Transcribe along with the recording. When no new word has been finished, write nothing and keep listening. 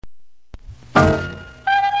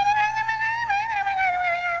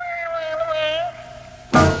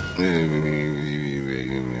Hi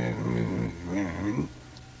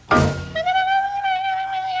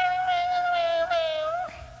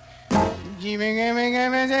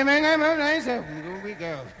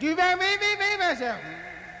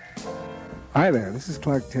there, this is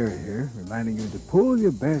Clark Terry here, reminding you to pull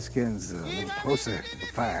your bearskins a little closer to the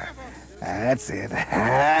fire. That's it.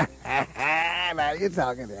 Now you're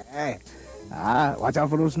talking there. Hey. Watch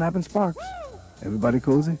out for those snapping sparks. Everybody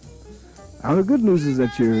cozy? Now the good news is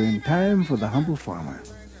that you're in time for the humble farmer.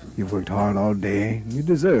 You've worked hard all day, and you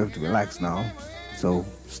deserve to relax now. So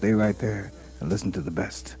stay right there and listen to the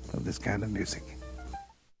best of this kind of music.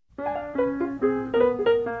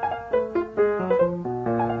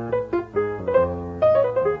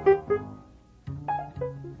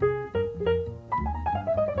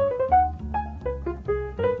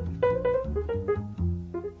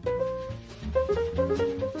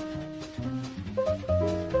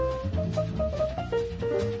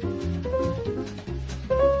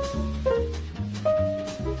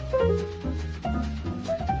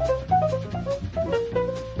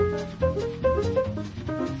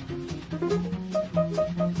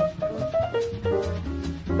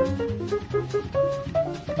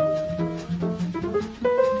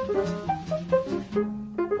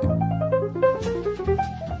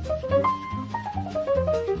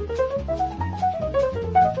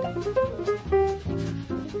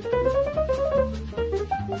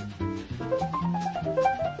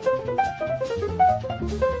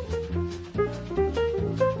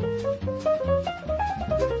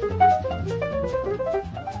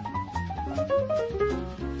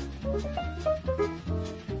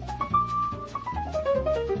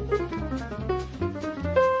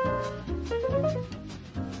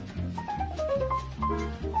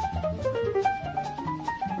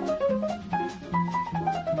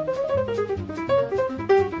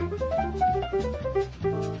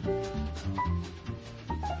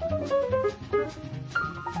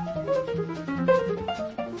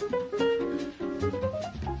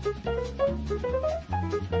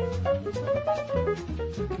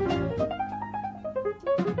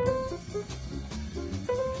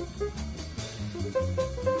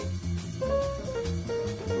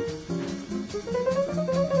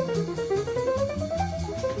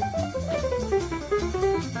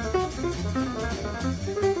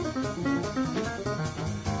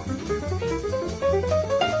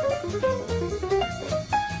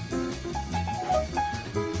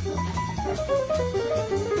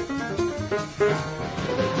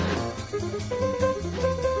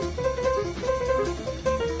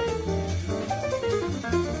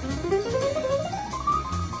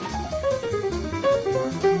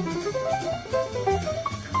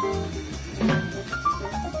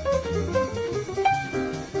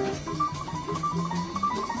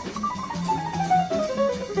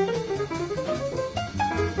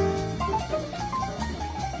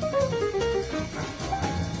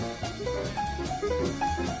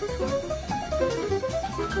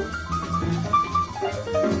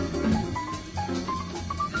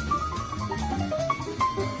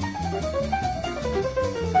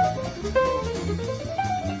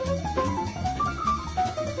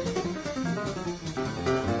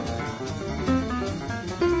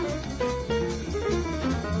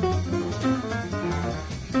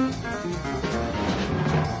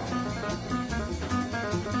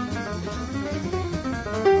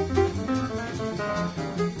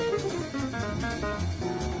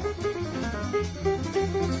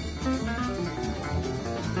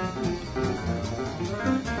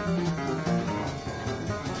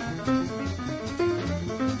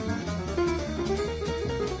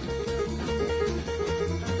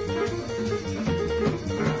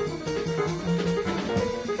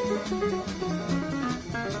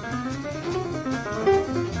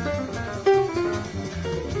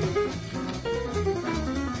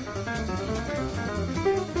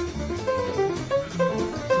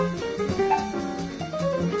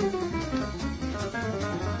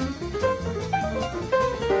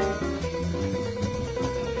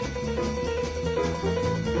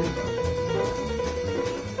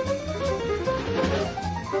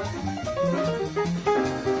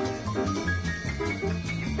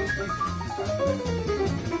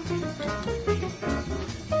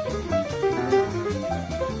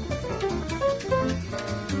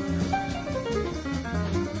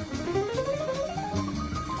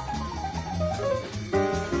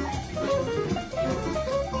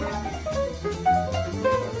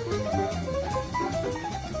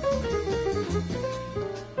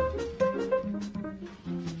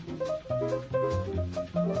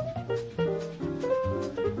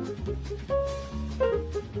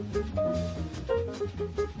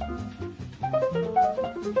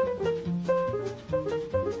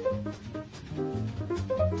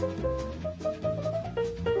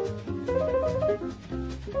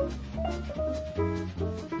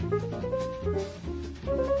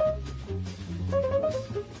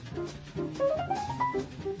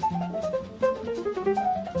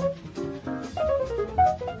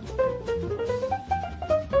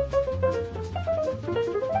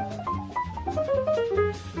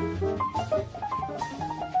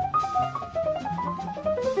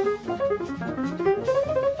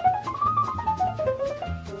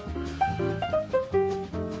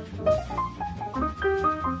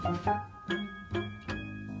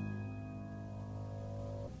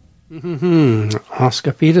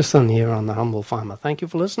 Oscar Peterson here on The Humble Farmer. Thank you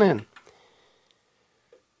for listening.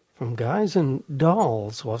 From Guys and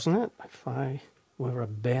Dolls, wasn't it? If I were a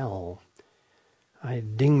bell. I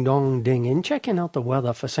ding dong ding. In checking out the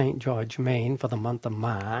weather for St. George, Maine for the month of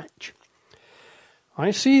March,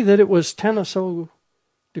 I see that it was 10 or so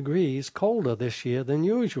degrees colder this year than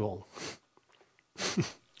usual.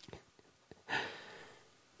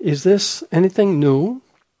 Is this anything new?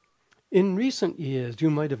 In recent years, you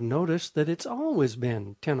might have noticed that it's always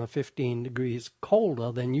been 10 or 15 degrees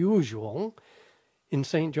colder than usual in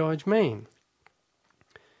St. George, Maine.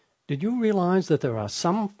 Did you realize that there are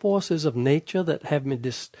some forces of nature that have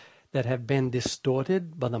been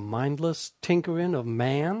distorted by the mindless tinkering of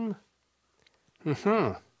man?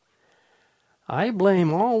 I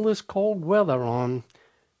blame all this cold weather on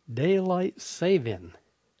daylight saving.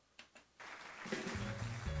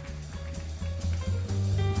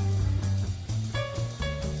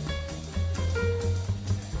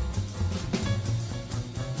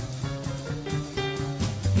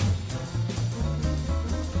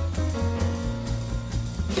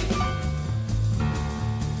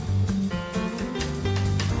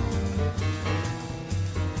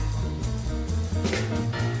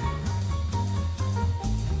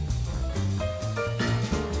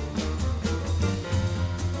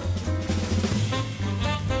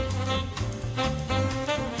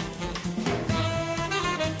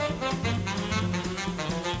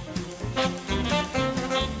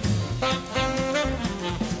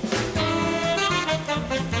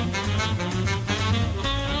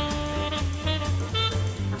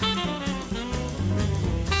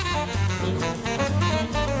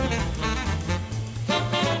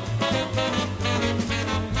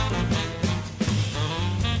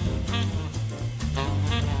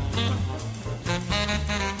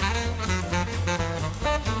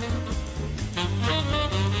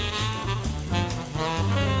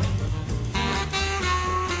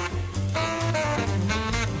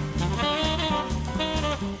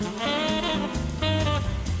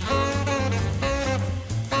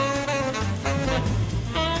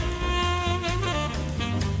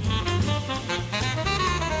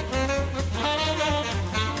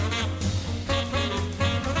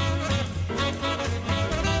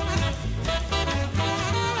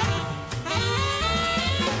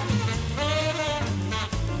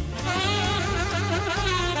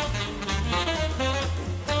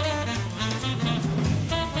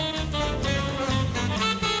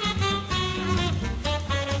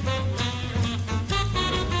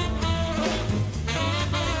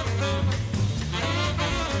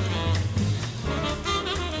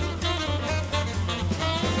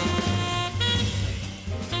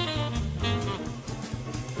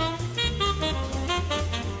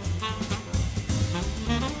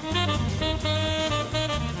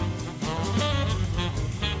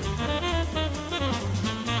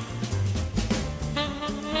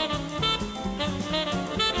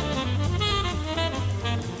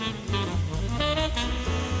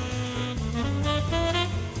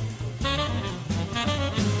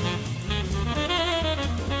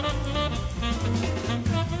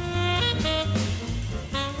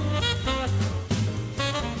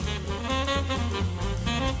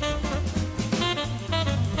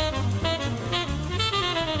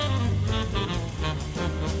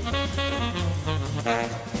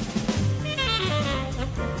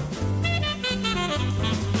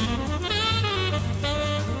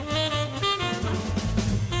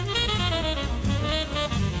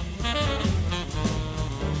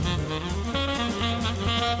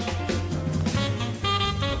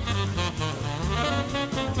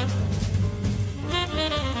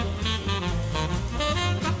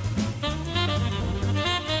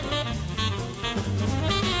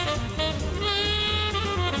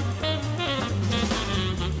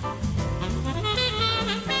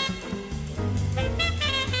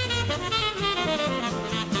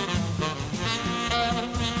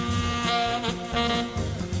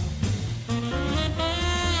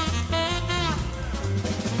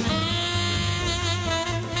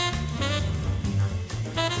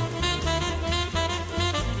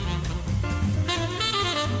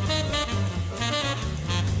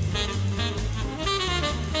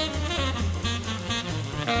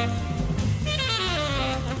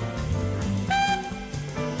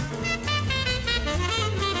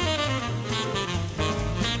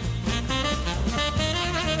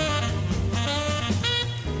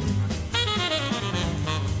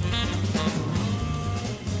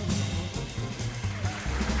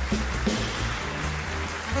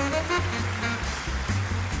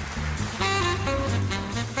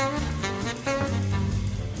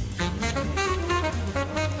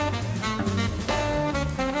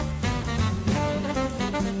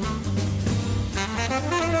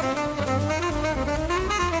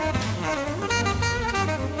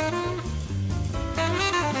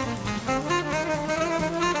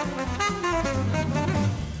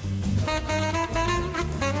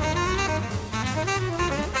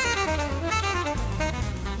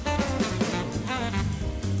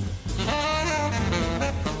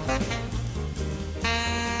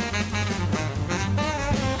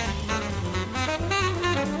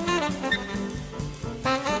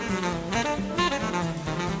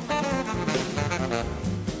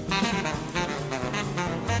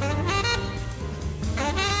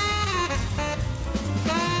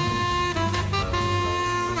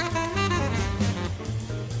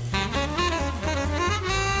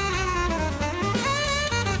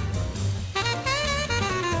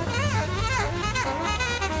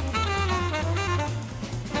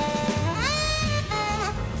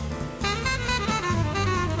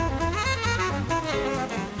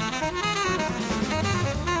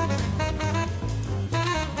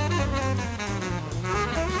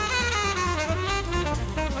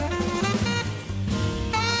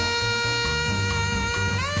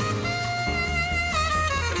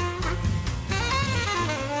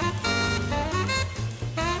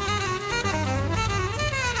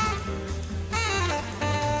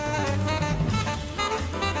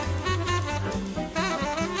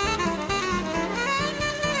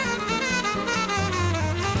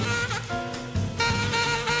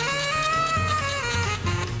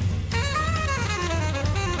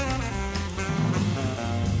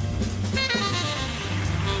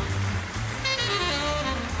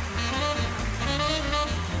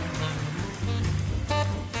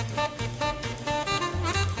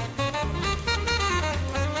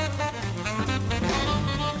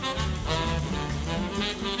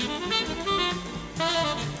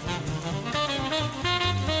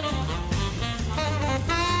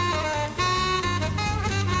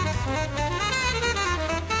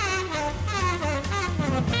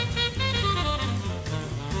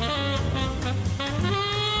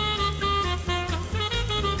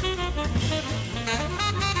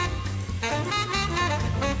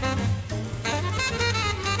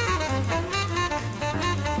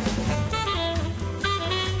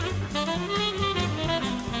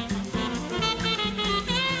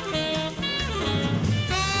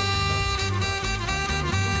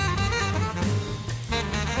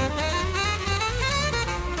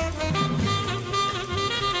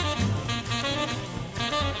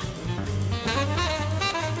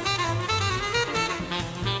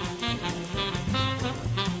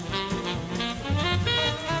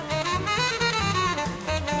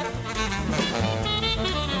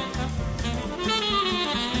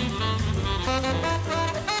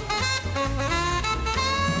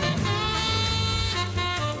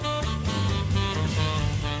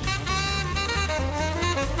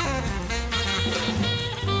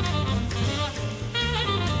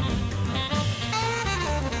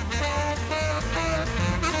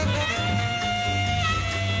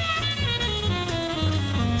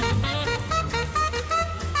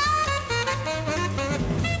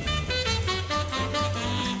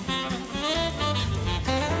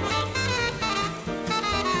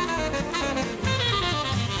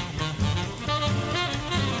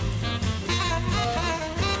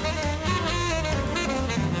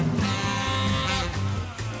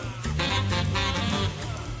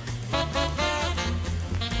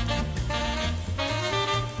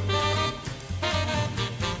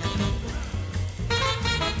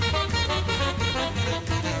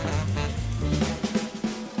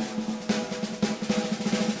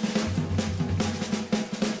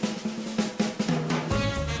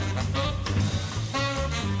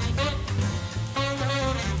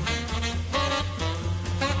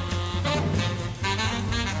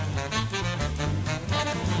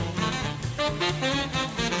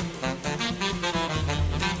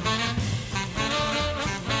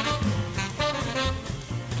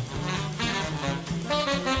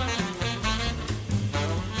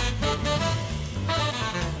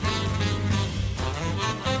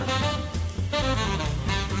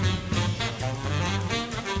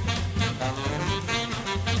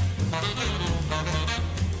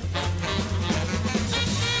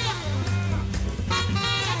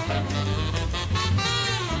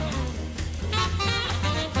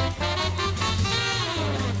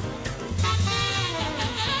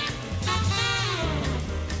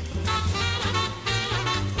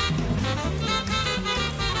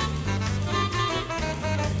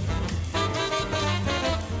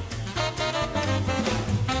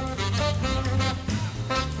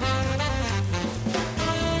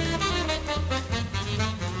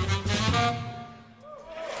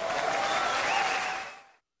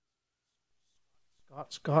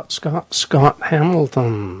 Scott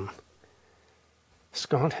Hamilton.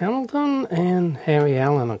 Scott Hamilton and Harry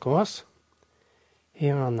Allen, of course.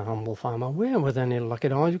 Here on The Humble Farmer. Well, with any luck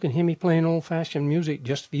at all, you can hear me playing old-fashioned music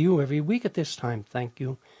just for you every week at this time. Thank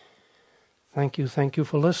you. Thank you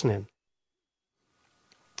for listening.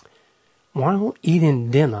 While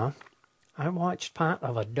eating dinner, I watched part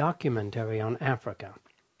of a documentary on Africa.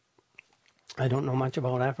 I don't know much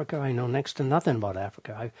about Africa. I know next to nothing about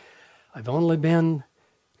Africa. I've only been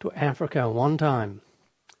to Africa one time.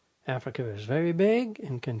 Africa is very big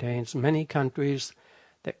and contains many countries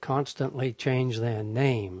that constantly change their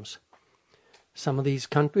names. Some of these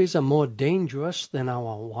countries are more dangerous than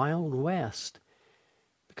our Wild West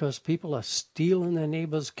because people are stealing their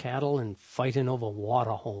neighbors' cattle and fighting over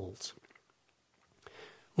water holes.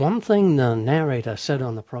 One thing the narrator said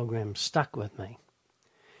on the program stuck with me.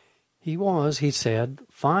 He said,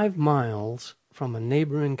 5 miles from a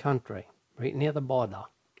neighboring country, right near the border.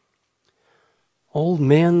 Old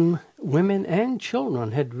men, women, and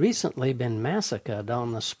children had recently been massacred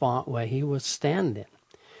on the spot where he was standing.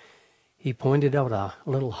 He pointed out a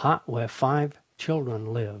little hut where 5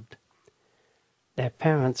 children lived. Their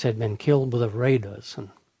parents had been killed by the raiders.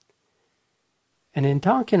 And in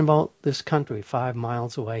talking about this country 5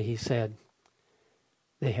 miles away, he said,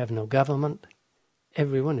 they have no government.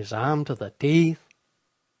 Everyone is armed to the teeth.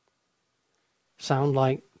 Sound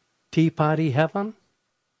like Tea Party heaven?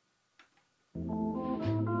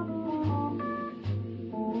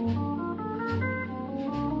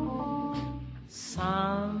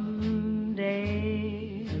 Someday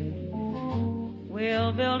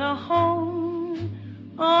we'll build a home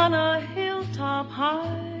on a hilltop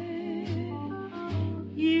high,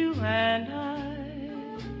 you and I,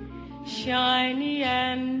 shiny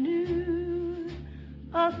and new,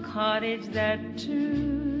 a cottage that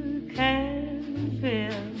 2 can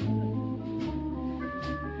fill.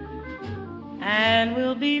 And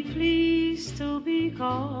we'll be pleased to be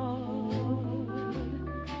called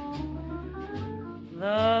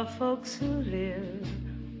the folks who live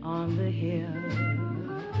on the hill.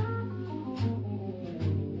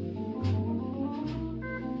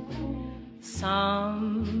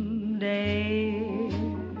 Someday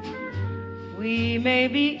we may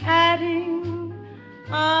be adding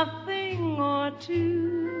a thing or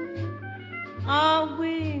two, a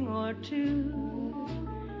wing or two.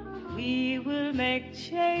 We will make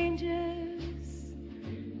changes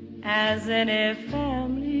as any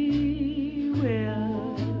family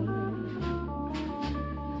will,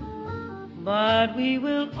 but we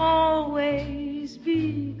will always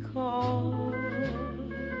be called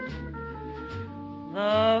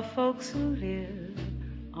the folks who live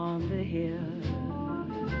on the hill.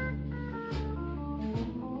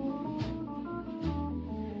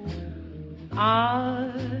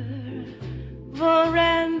 Our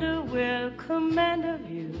veranda will command a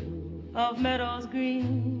view of meadows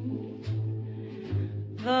green,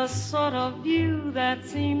 the sort of view that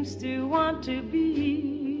seems to want to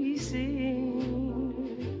be seen.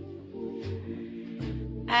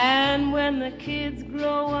 And when the kids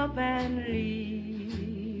grow up and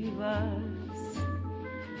leave us,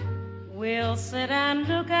 we'll sit and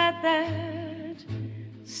look at that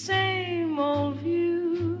same old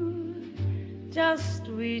view, just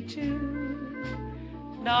we two,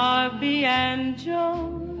 Darby and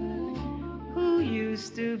Joan, who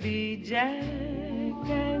used to be Jack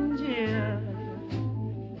and Jill.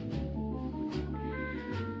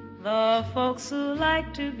 The folks who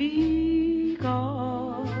like to be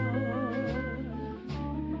called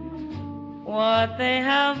what they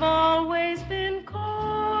have always been called,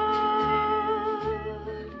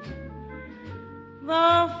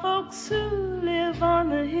 the folks who live on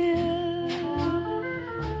the hill.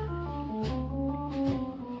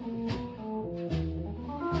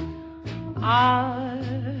 Our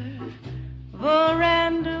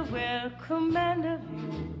veranda will command a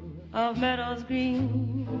view of meadows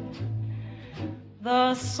green,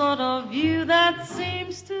 the sort of view that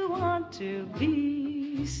seems to want to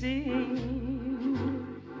be seen.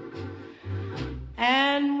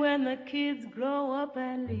 And when the kids grow up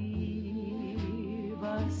and leave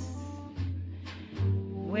us,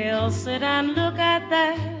 we'll sit and look at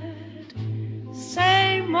that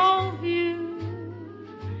same old view,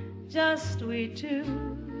 just we two,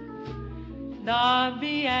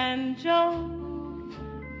 Darby and Joan,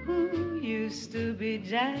 who used to be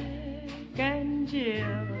Jack and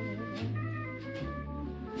Jill.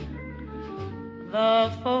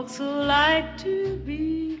 The folks who like to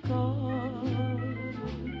be called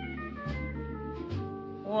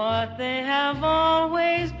what they have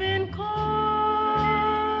always been called,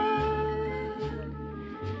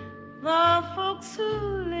 the folks who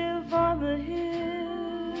live on the hill.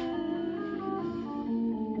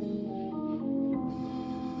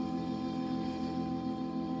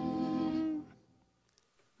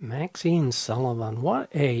 Maxine Sullivan, what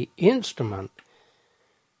a instrument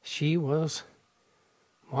she was.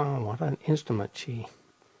 Wow, what an instrument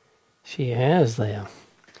she has there.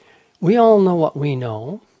 We all know what we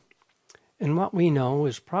know, and what we know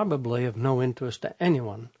is probably of no interest to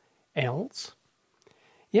anyone else.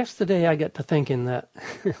 Yesterday I got to thinking that,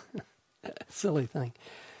 silly thing,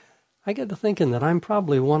 I got to thinking that I'm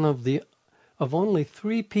probably one of only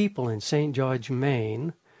 3 people in St. George,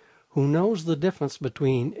 Maine, who knows the difference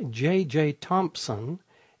between J.J. Thompson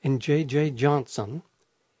and J.J. Johnson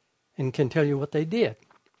and can tell you what they did.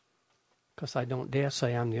 Because I don't dare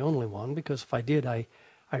say I'm the only one, because if I did, I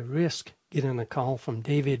risk getting a call from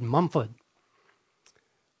David Mumford.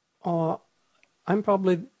 Or I'm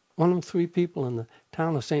probably one of 3 people in the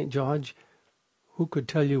town of St. George who could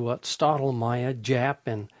tell you what Stottlemyre, Japp,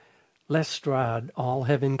 and Lestrade all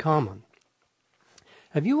have in common.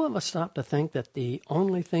 Have you ever stopped to think that the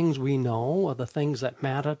only things we know are the things that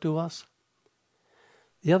matter to us?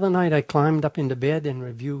 The other night I climbed up into bed and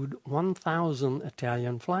reviewed 1,000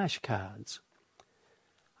 Italian flashcards.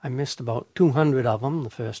 I missed about 200 of them the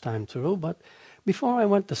first time through, but before I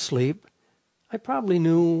went to sleep, I probably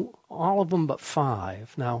knew all of them but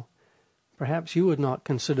 5. Now, perhaps you would not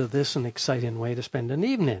consider this an exciting way to spend an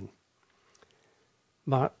evening.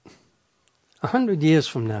 But 100 years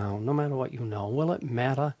from now, no matter what you know, will it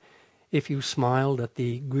matter if you smiled at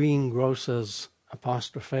the greengrocer's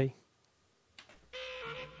apostrophe?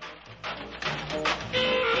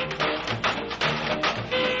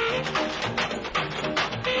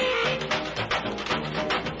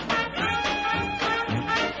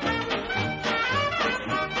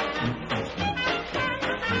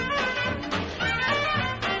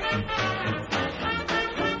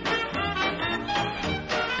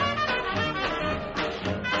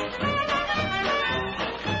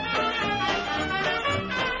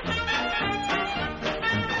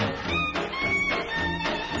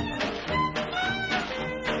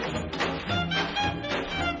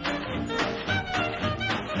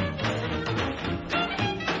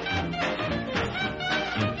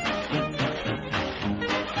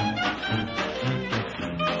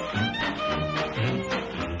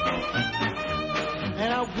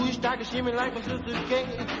 Shimmy like my sister cake,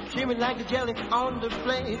 shimmy like a jelly on the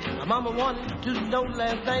plate. My mama wanted to know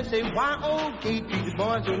last night, say, why okay, treat the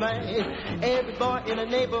boys so nice. Every boy in the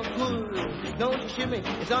neighborhood knows the shimmy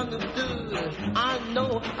is understood. I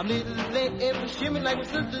know I'm a little late, if shimmy like my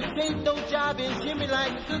sister cake, no job in shimmy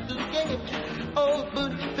like my sister cake. Oh,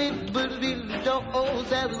 but oh,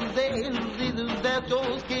 that's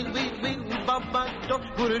all skills, we bump my dog,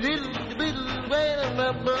 put a little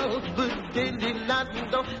well, but dilly lot,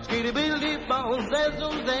 don't skitty billy bones, that's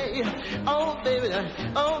all they. Oh,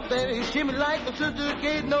 baby, shimmy like a sister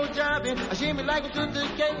cake, no job in, shimmy like a sister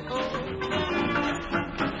cake, oh.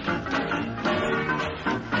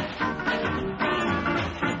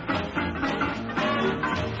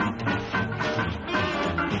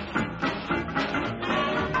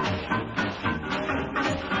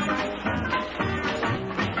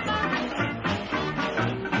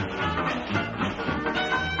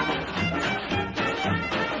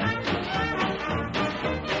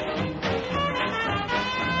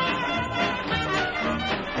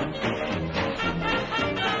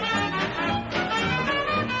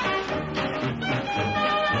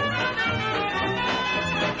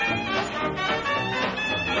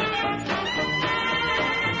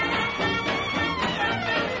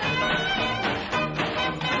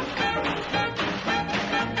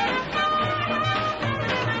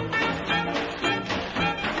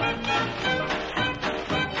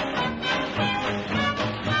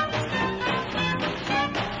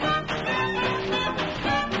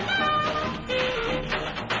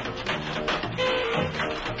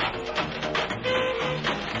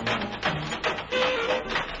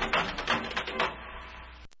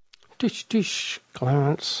 Tish, tish,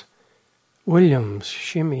 Clarence Williams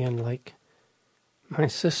shimmying like my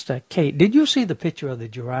sister Kate. Did you see the picture of the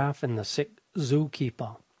giraffe and the sick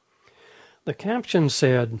zookeeper? The caption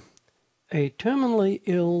said, a terminally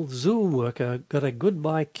ill zoo worker got a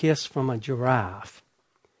goodbye kiss from a giraffe.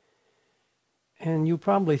 And you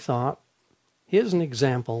probably thought, here's an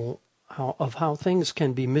example of how things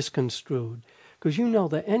can be misconstrued. Because you know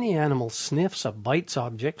that any animal sniffs or bites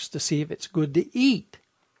objects to see if it's good to eat.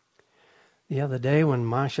 The other day when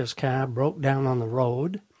Masha's car broke down on the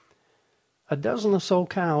road, a dozen or so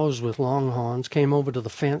cows with longhorns came over to the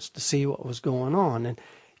fence to see what was going on. And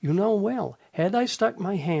You know well, had I stuck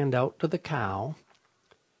my hand out to the cow,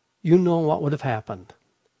 you know what would have happened.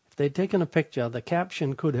 If they'd taken a picture, the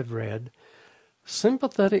caption could have read,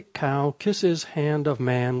 "Sympathetic cow kisses hand of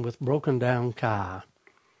man with broken down car,"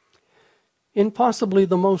 in possibly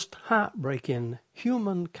the most heartbreaking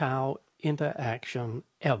human-cow interaction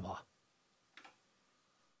ever.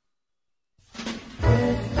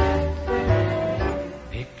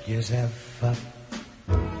 Pick yourself up,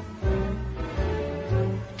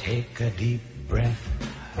 take a deep breath,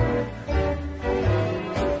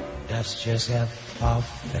 dust yourself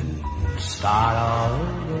off and start all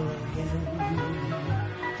over again.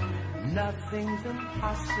 Nothing's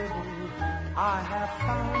impossible, I have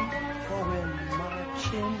found, for when my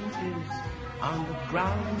chin is on the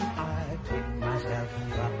ground, I pick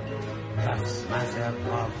myself up, dust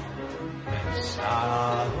myself off, and start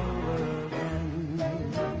all over again.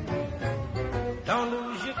 Don't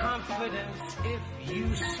lose your confidence if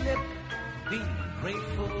you slip. Be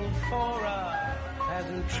grateful for a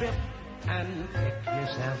pleasant trip and pick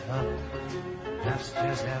yourself up, dust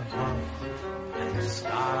yourself off, and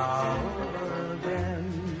start all over again.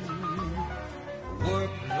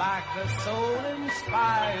 Work like a soul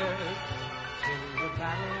inspired till the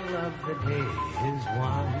battle of the day is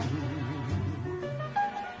won.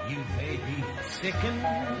 You may be sick and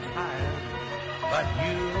tired, but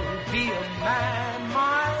you'll be a man,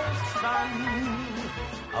 my son.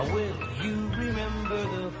 Will you remember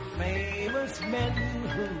the famous men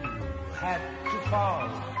who had to fall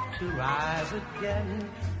to rise again?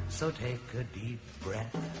 So take a deep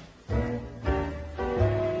breath,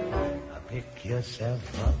 pick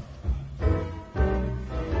yourself up,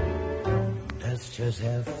 dust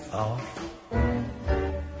yourself off, and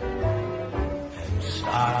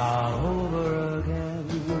start all over again.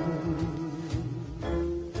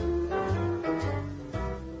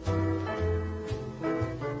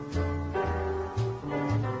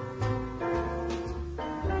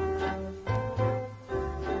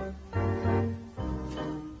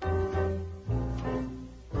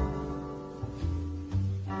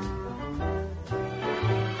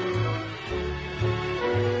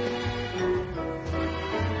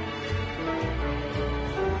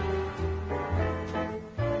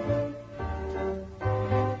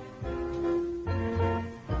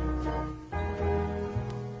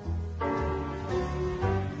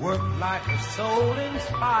 Like a soul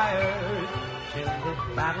inspired till the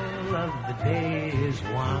battle of the day is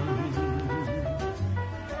won.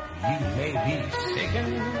 You may be sick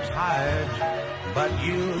and tired, but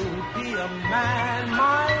you'll be a man,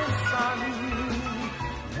 my son.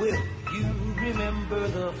 Will you remember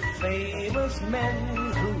the famous men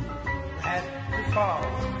who had to fall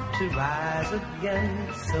to rise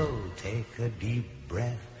again? So take a deep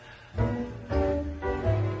breath,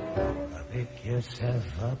 pick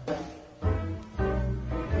yourself up,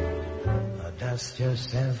 dust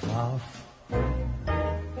yourself off,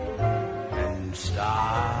 and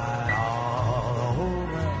start all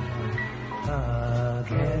over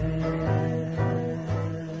again.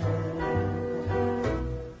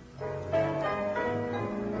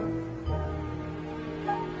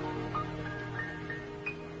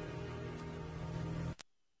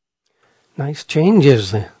 Nice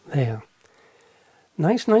changes there.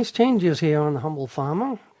 Nice changes here on The Humble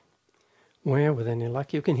Farmer, where, with any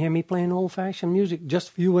luck, you can hear me playing old-fashioned music just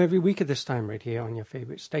for you every week at this time right here on your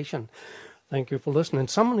favorite station. Thank you for listening.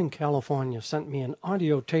 Someone in California sent me an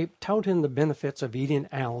audio tape touting the benefits of eating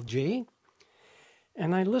algae,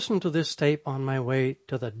 and I listened to this tape on my way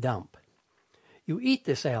to the dump. You eat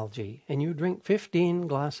this algae, and you drink 15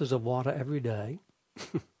 glasses of water every day,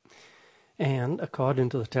 and, according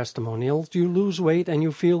to the testimonials, you lose weight and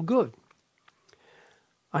you feel good.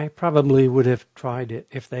 I probably would have tried it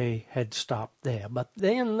if they had stopped there. But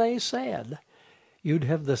then they said you'd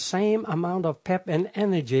have the same amount of pep and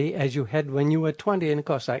energy as you had when you were 20. And, of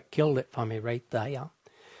course, that killed it for me right there.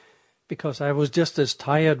 Because I was just as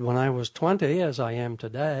tired when I was 20 as I am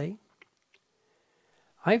today.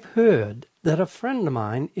 I've heard that a friend of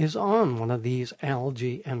mine is on one of these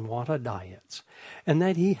algae and water diets. And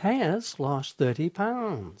that he has lost 30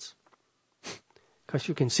 pounds. Because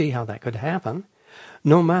you can see how that could happen.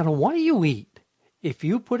 No matter what you eat, if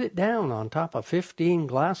you put it down on top of 15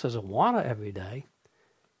 glasses of water every day,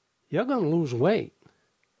 you're going to lose weight.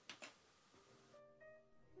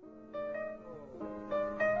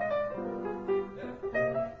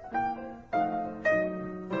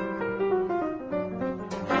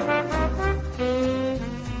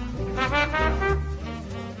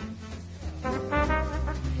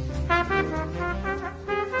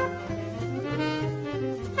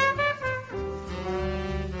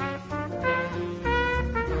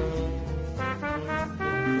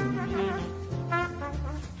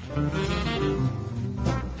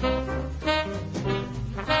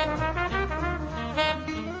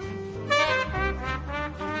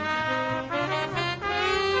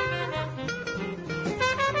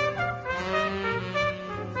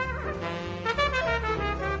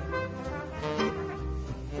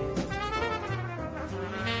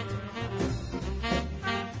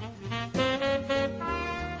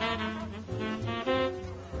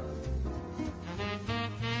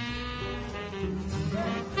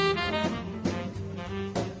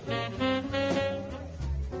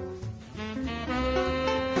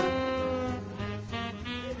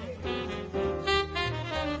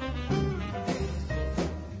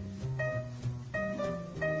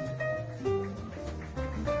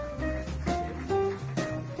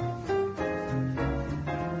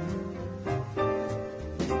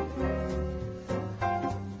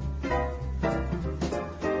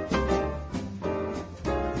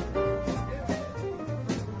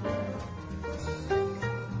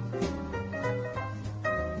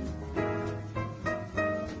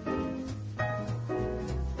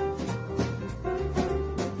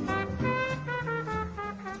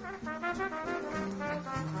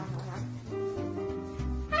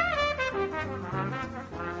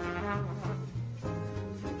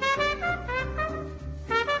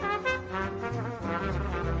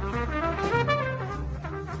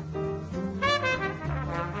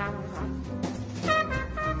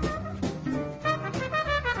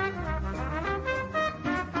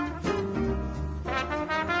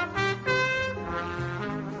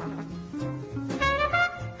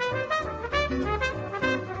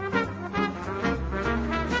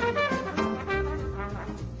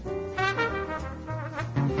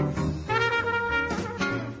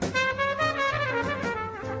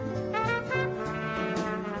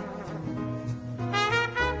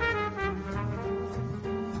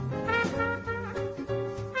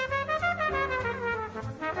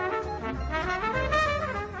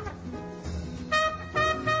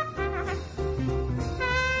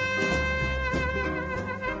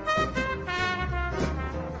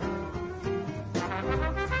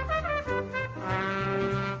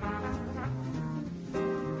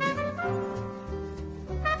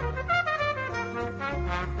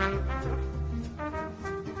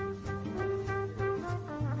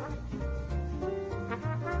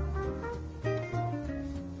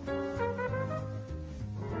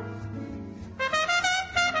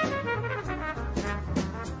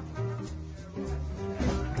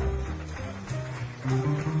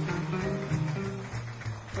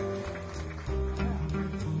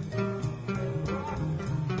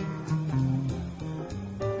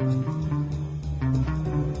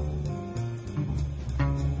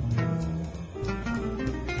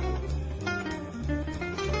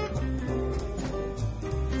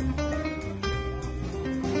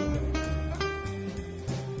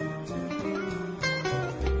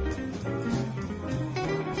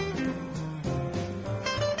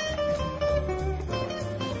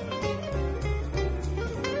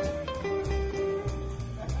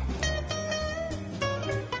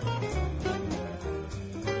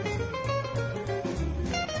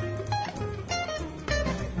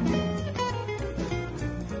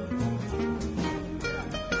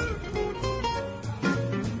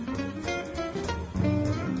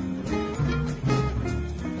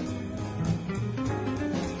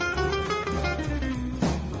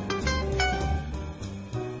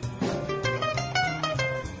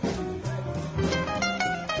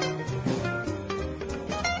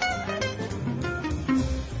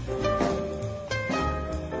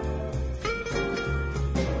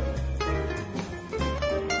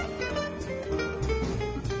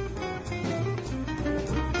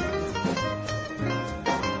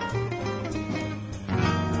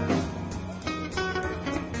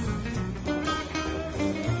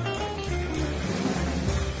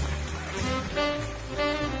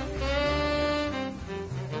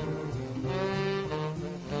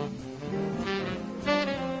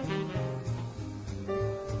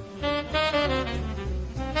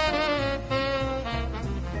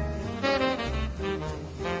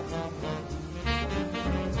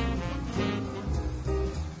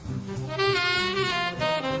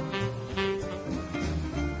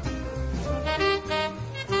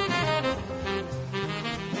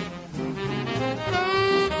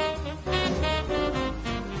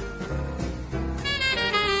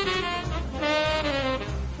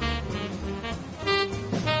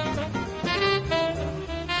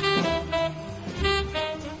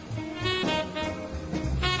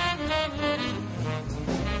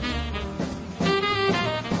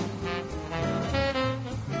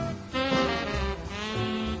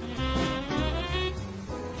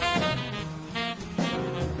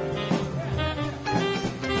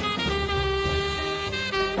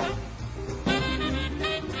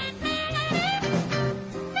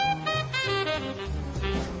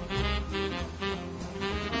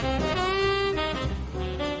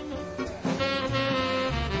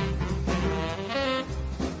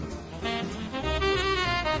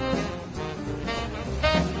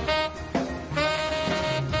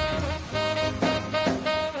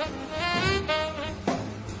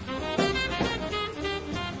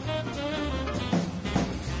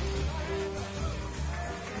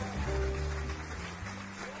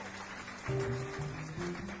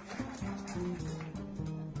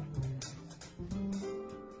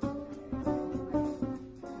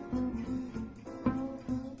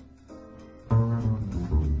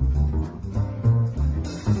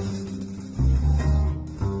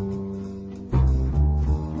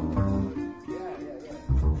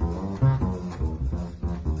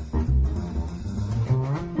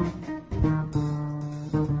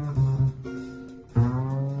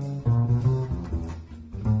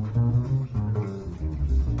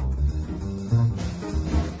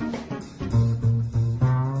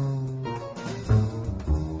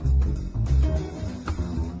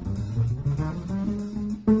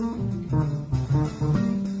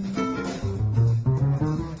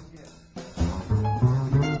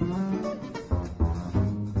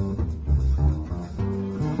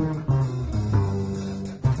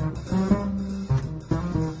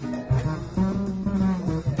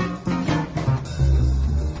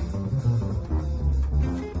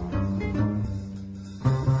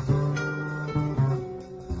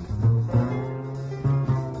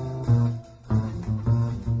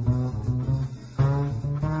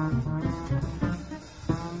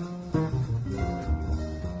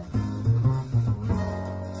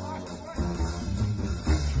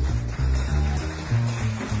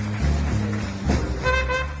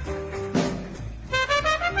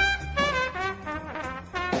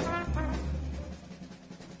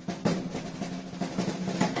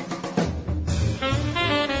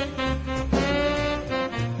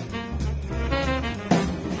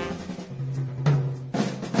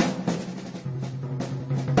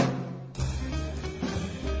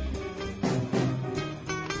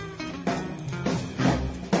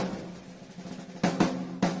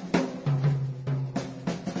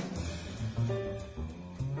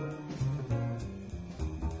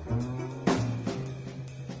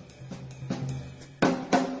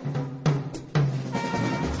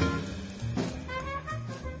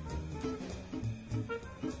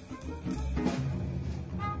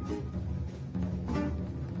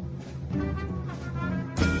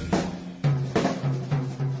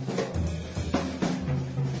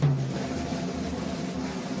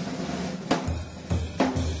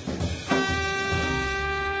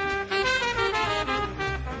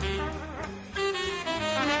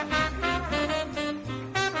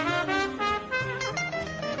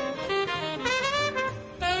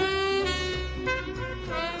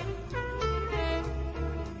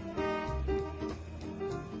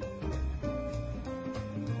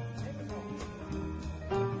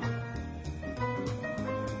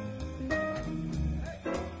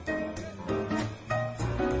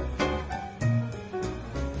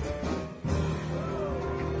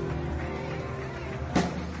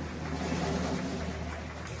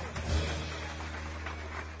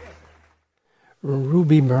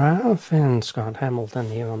 Ruby Braff and Scott Hamilton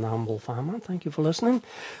here on The Humble Farmer. Thank you for listening.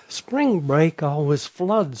 Spring break always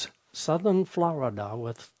floods southern Florida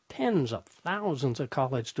with tens of thousands of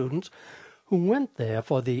college students who went there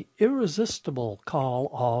for the irresistible call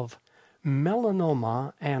of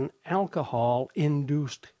melanoma and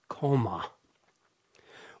alcohol-induced coma.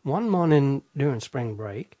 One morning during spring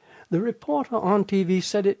break, the reporter on TV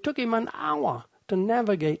said it took him an hour to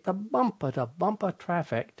navigate the bumper-to-bumper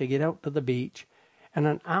traffic to get out to the beach and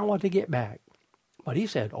an hour to get back. But he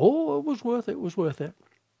said, oh, it was worth it.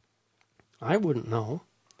 I wouldn't know.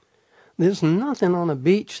 There's nothing on a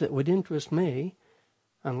beach that would interest me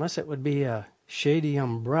unless it would be a shady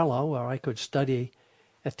umbrella where I could study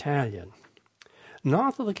Italian.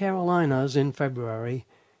 North of the Carolinas in February,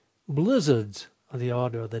 blizzards are the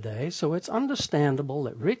order of the day, so it's understandable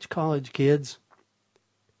that rich college kids,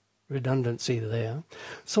 redundancy there,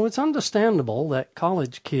 so it's understandable that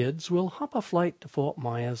college kids will hop a flight to Fort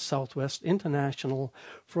Myers Southwest International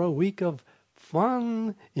for a week of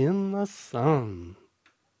fun in the sun.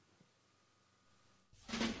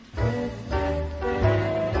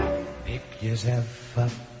 Pick yourself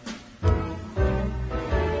up,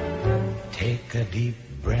 take a deep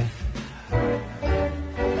breath,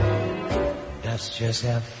 dust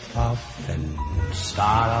yourself off and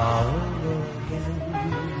start all over again.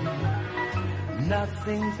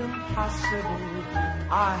 Nothing's impossible,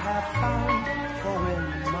 I have found, for when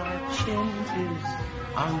my chin is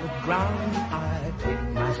on the ground, I pick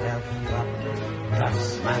myself up,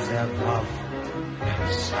 dust myself off,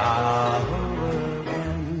 and start over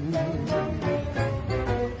again.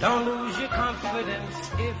 Don't lose your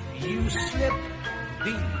confidence if you slip,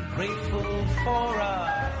 be grateful for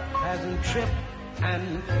a pleasant trip,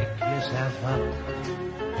 and pick yourself up,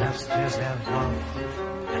 dust yourself off,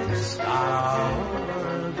 and start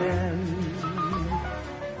over again.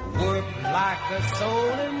 Work like a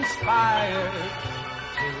soul inspired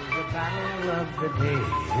till the battle of the day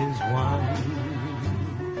is won.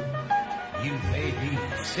 You may be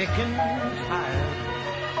sick and tired,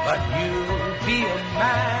 but you'll be a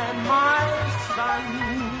man, my son.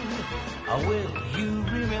 Will you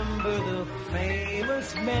remember the famous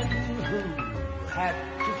men who had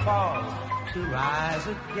to fall to rise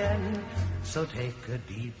again? So take a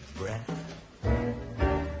deep breath,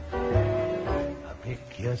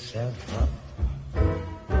 pick yourself up,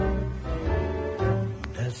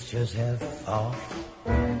 dust yourself off,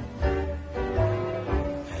 and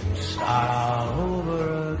start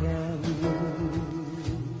over again.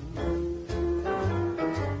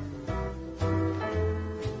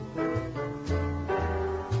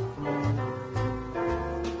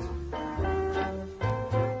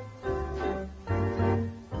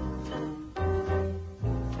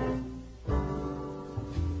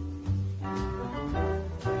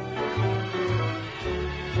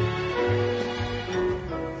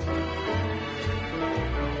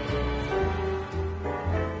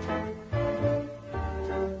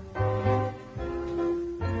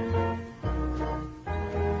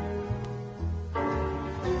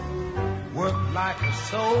 Like a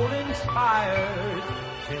soul inspired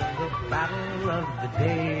till the battle of the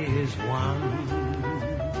day is won.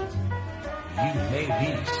 You may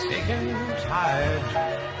be sick and tired,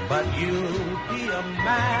 but you'll be a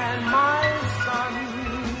man, my son.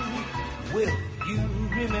 Will you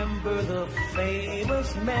remember the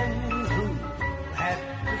famous men who had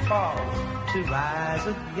to fall to rise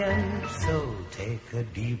again? So take a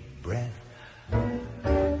deep breath,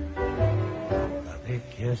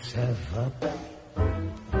 pick yourself up,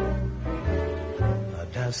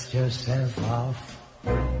 dust yourself off,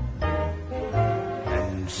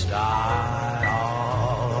 and start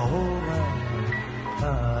all over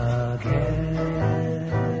again.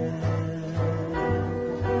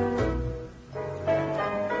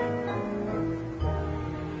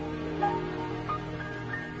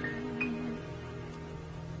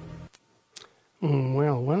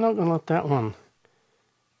 Well, we're not going to let that one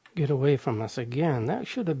get away from us again. That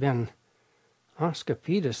should have been Oscar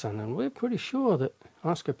Peterson, and we're pretty sure that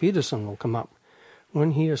Oscar Peterson will come up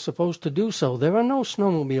when he is supposed to do so. There are no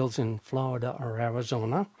snowmobiles in Florida or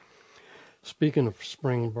Arizona, speaking of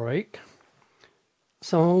spring break.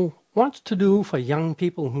 So what's to do for young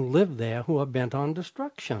people who live there who are bent on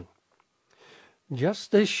destruction?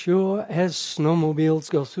 Just as sure as snowmobiles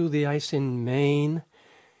go through the ice in Maine,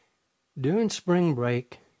 during spring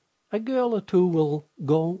break, a girl or two will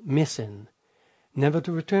go missing, never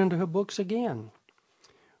to return to her books again.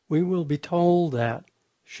 We will be told that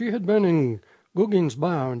she had been in Googing's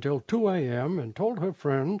bar until 2 a.m. and told her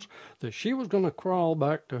friends that she was going to crawl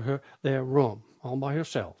back to their room all by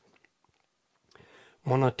herself.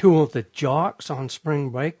 One or two of the jocks on spring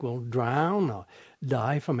break will drown or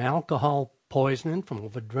die from alcohol poisoning from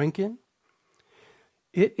overdrinking.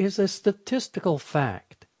 It is a statistical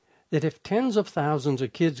fact that if tens of thousands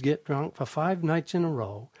of kids get drunk for 5 nights in a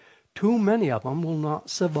row, too many of them will not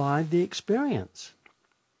survive the experience.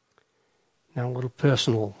 Now, a little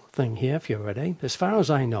personal thing here, if you're ready. As far as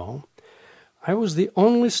I know, I was the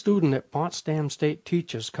only student at Potsdam State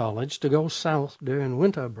Teachers College to go south during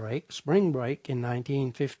winter break, spring break, in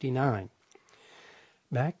 1959.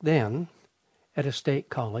 Back then, at a state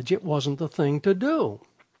college, it wasn't the thing to do.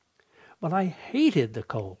 But I hated the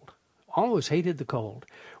cold, always hated the cold.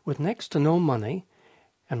 With next to no money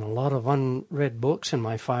and a lot of unread books in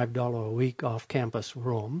my $5 a week off-campus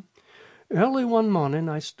room, early one morning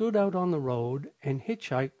I stood out on the road and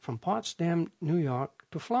hitchhiked from Potsdam, New York,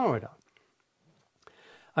 to Florida.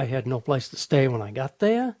 I had no place to stay when I got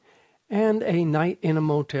there, and a night in a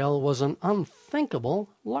motel was an unthinkable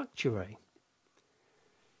luxury.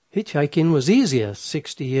 Hitchhiking was easier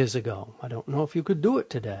 60 years ago. I don't know if you could do it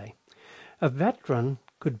today. A veteran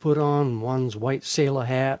could put on one's white sailor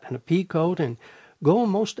hat and a pea coat and go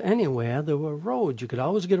most anywhere. There were roads. You could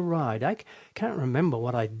always get a ride. I can't remember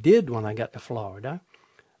what I did when I got to Florida,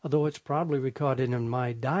 although it's probably recorded in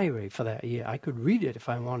my diary for that year. I could read it if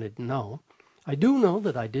I wanted to know. I do know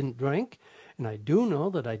that I didn't drink, and I do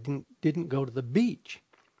know that I didn't go to the beach.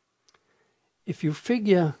 If you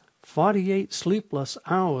figure 48 sleepless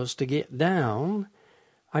hours to get down,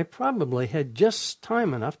 I probably had just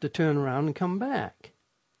time enough to turn around and come back.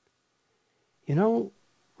 You know,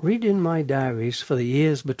 reading my diaries for the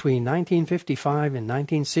years between 1955 and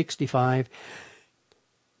 1965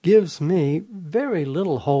 gives me very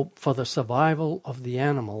little hope for the survival of the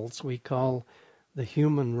animals we call the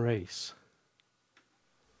human race.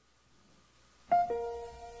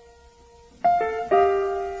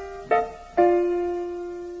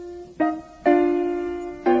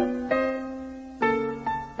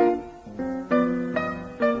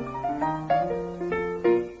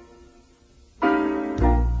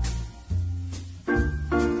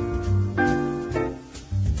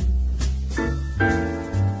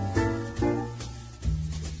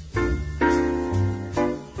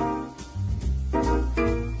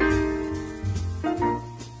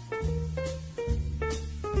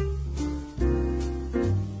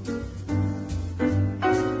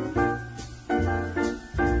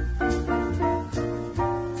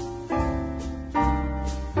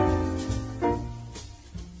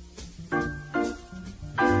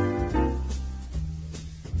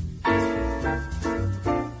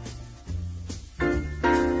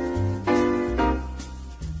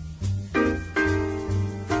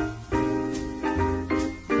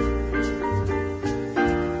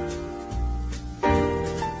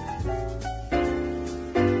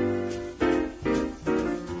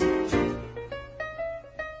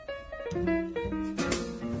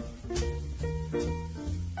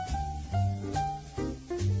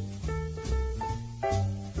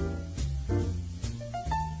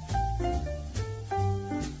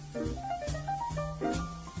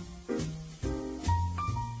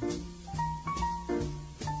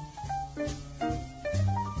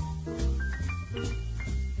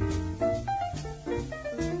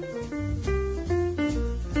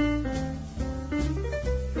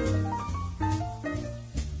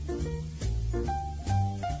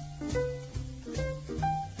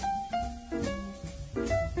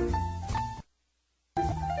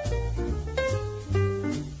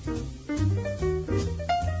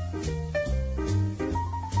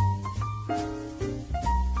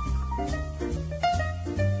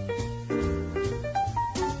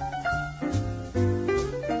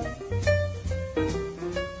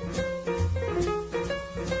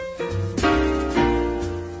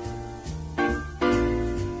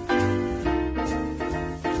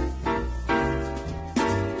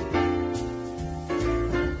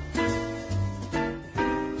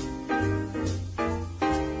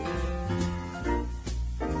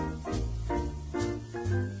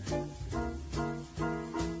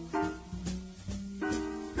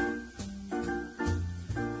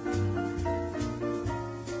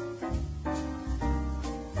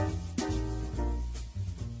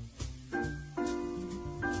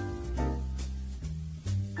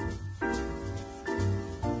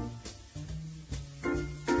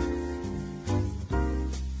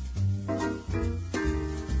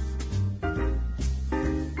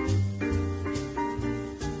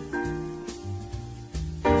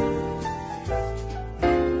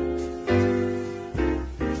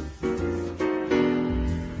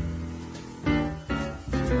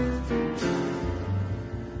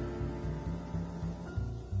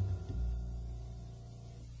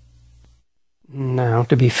 Now,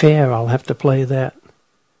 to be fair, I'll have to play that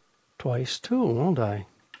twice too, won't I?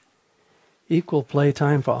 Equal play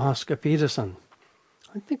time for Oscar Peterson.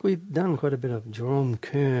 I think we've done quite a bit of Jerome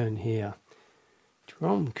Kern here.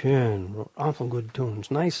 Jerome Kern wrote awful good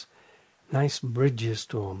tunes. Nice bridges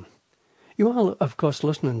to them. You are, of course,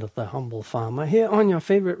 listening to The Humble Farmer here on your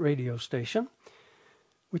favorite radio station,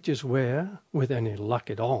 which is where, with any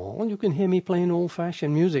luck at all, you can hear me playing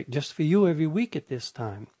old-fashioned music just for you every week at this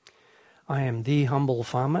time. I am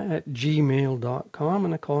thehumblefarmer@gmail.com,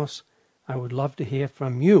 and of course, I would love to hear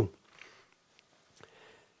from you.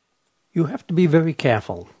 You have to be very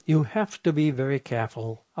careful. You have to be very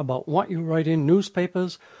careful about what you write in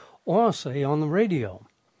newspapers or say on the radio.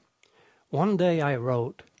 One day I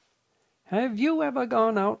wrote, "Have you ever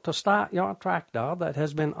gone out to start your tractor that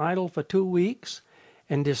has been idle for 2 weeks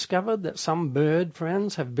and discovered that some bird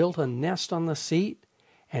friends have built a nest on the seat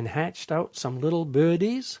and hatched out some little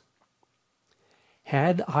birdies?"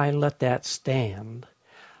 Had I let that stand,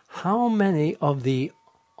 how many of the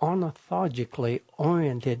ornithologically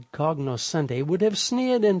oriented cognoscenti would have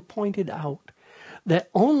sneered and pointed out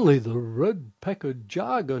that only the red-pecked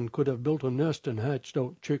jargon could have built a nest and hatched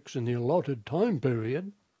out chicks in the allotted time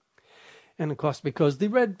period? And of course, because the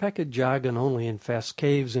red-pecked jargon only infests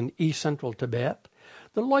caves in east-central Tibet,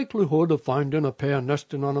 the likelihood of finding a pair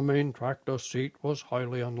nesting on a Maine tractor seat was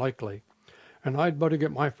highly unlikely. And I'd better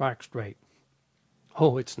get my facts straight.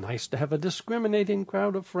 Oh, it's nice to have a discriminating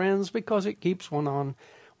crowd of friends because it keeps one on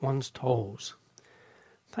one's toes.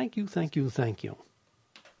 Thank you, thank you, thank you.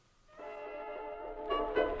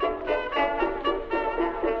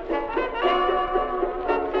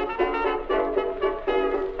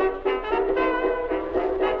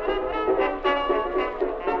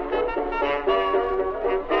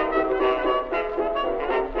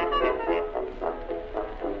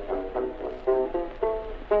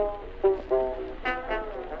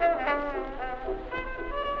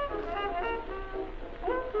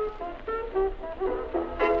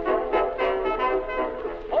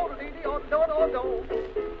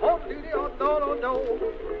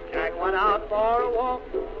 Jack went out for a walk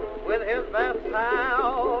with his best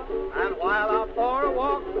pal, and while out for a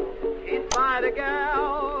walk, he spied a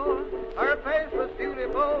gal. Her face was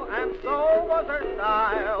beautiful, and so was her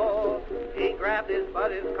style. He grabbed his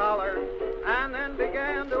buddy's collar, and then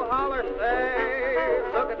began to holler, say,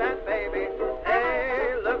 "Look at that baby,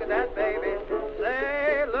 hey, look at that baby,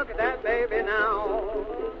 say, look at that baby now.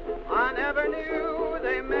 I never knew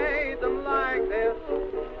they made them like this.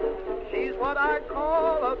 She's what I'd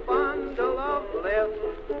call a bundle of bliss.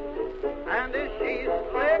 And if she's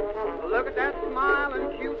slick, look at that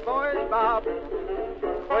smiling cute boyish bob.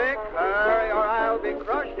 Quick, hurry, or I'll be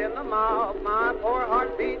crushed in the mouth. My poor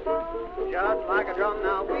heart beats just like a drum.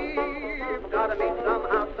 Now we've got to meet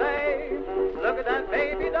somehow. Say, look at that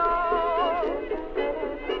baby doll.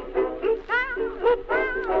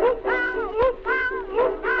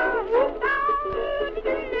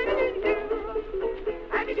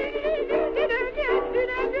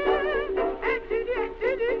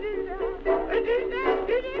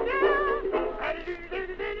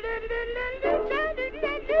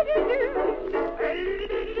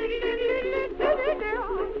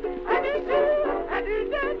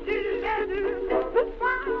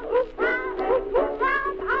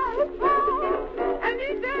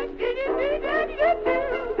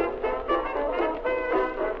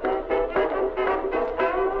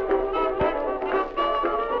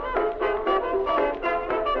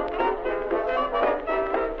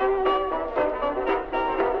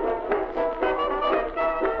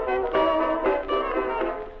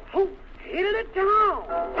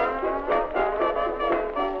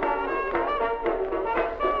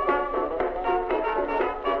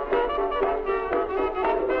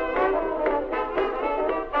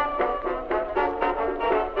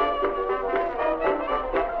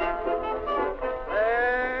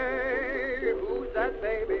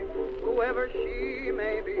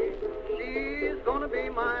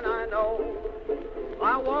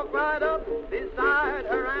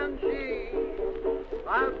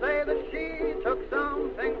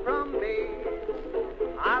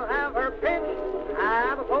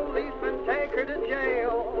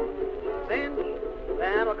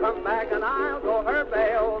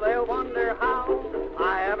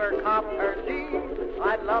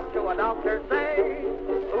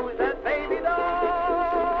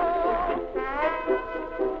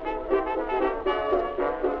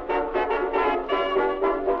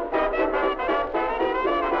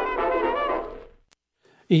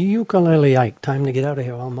 Ukulele Ike, time to get out of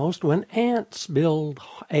here almost. When ants build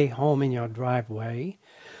a home in your driveway,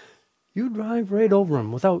 You drive right over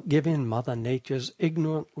 'em without giving Mother Nature's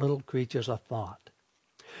ignorant little creatures a thought.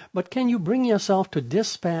 But can you bring yourself to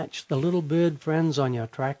dispatch the little bird friends on your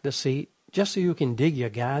tractor seat just so you can dig your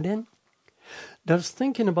garden? Does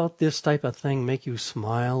thinking about this type of thing make you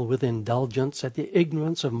smile with indulgence at the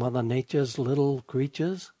ignorance of Mother Nature's little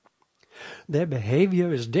creatures? Their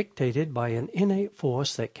behavior is dictated by an innate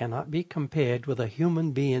force that cannot be compared with a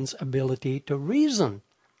human being's ability to reason.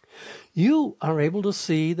 You are able to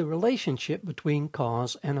see the relationship between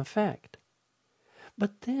cause and effect.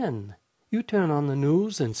 But then you turn on the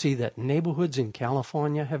news and see that neighborhoods in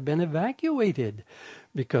California have been evacuated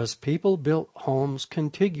because people built homes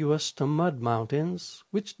contiguous to mud mountains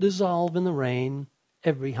which dissolve in the rain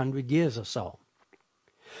every 100 years or so.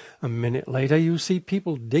 A minute later, you see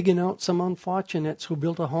people digging out some unfortunates who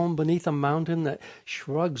built a home beneath a mountain that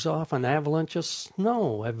shrugs off an avalanche of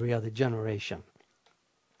snow every other generation.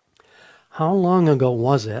 How long ago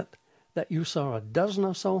was it that you saw a dozen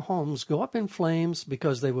or so homes go up in flames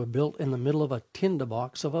because they were built in the middle of a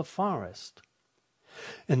tinderbox of a forest?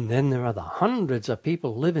 And then there are the hundreds of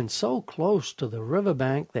people living so close to the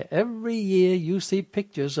riverbank that every year you see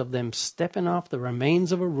pictures of them stepping off the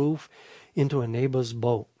remains of a roof into a neighbor's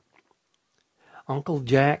boat. Uncle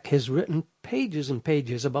Jack has written pages and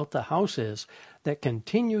pages about the houses that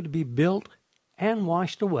continue to be built and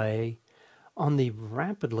washed away on the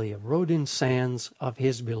rapidly eroding sands of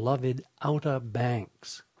his beloved Outer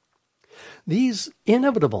Banks. These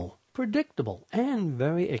inevitable, predictable, and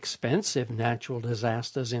very expensive natural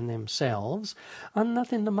disasters in themselves are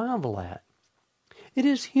nothing to marvel at. It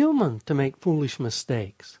is human to make foolish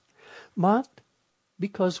mistakes, but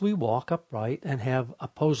because we walk upright and have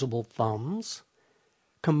opposable thumbs,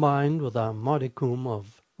 combined with a modicum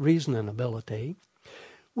of reason and ability,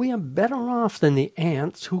 we are better off than the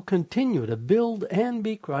ants who continue to build and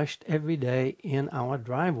be crushed every day in our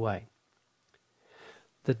driveway.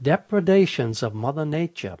 The depredations of Mother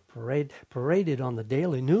Nature paraded on the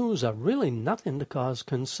daily news are really nothing to cause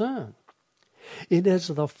concern. It is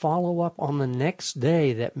the follow-up on the next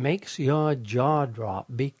day that makes your jaw drop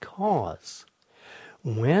because,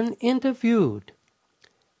 when interviewed,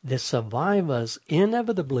 the survivors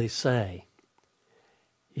inevitably say,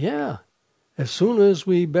 "Yeah, as soon as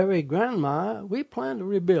we bury Grandma, we plan to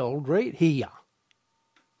rebuild right here."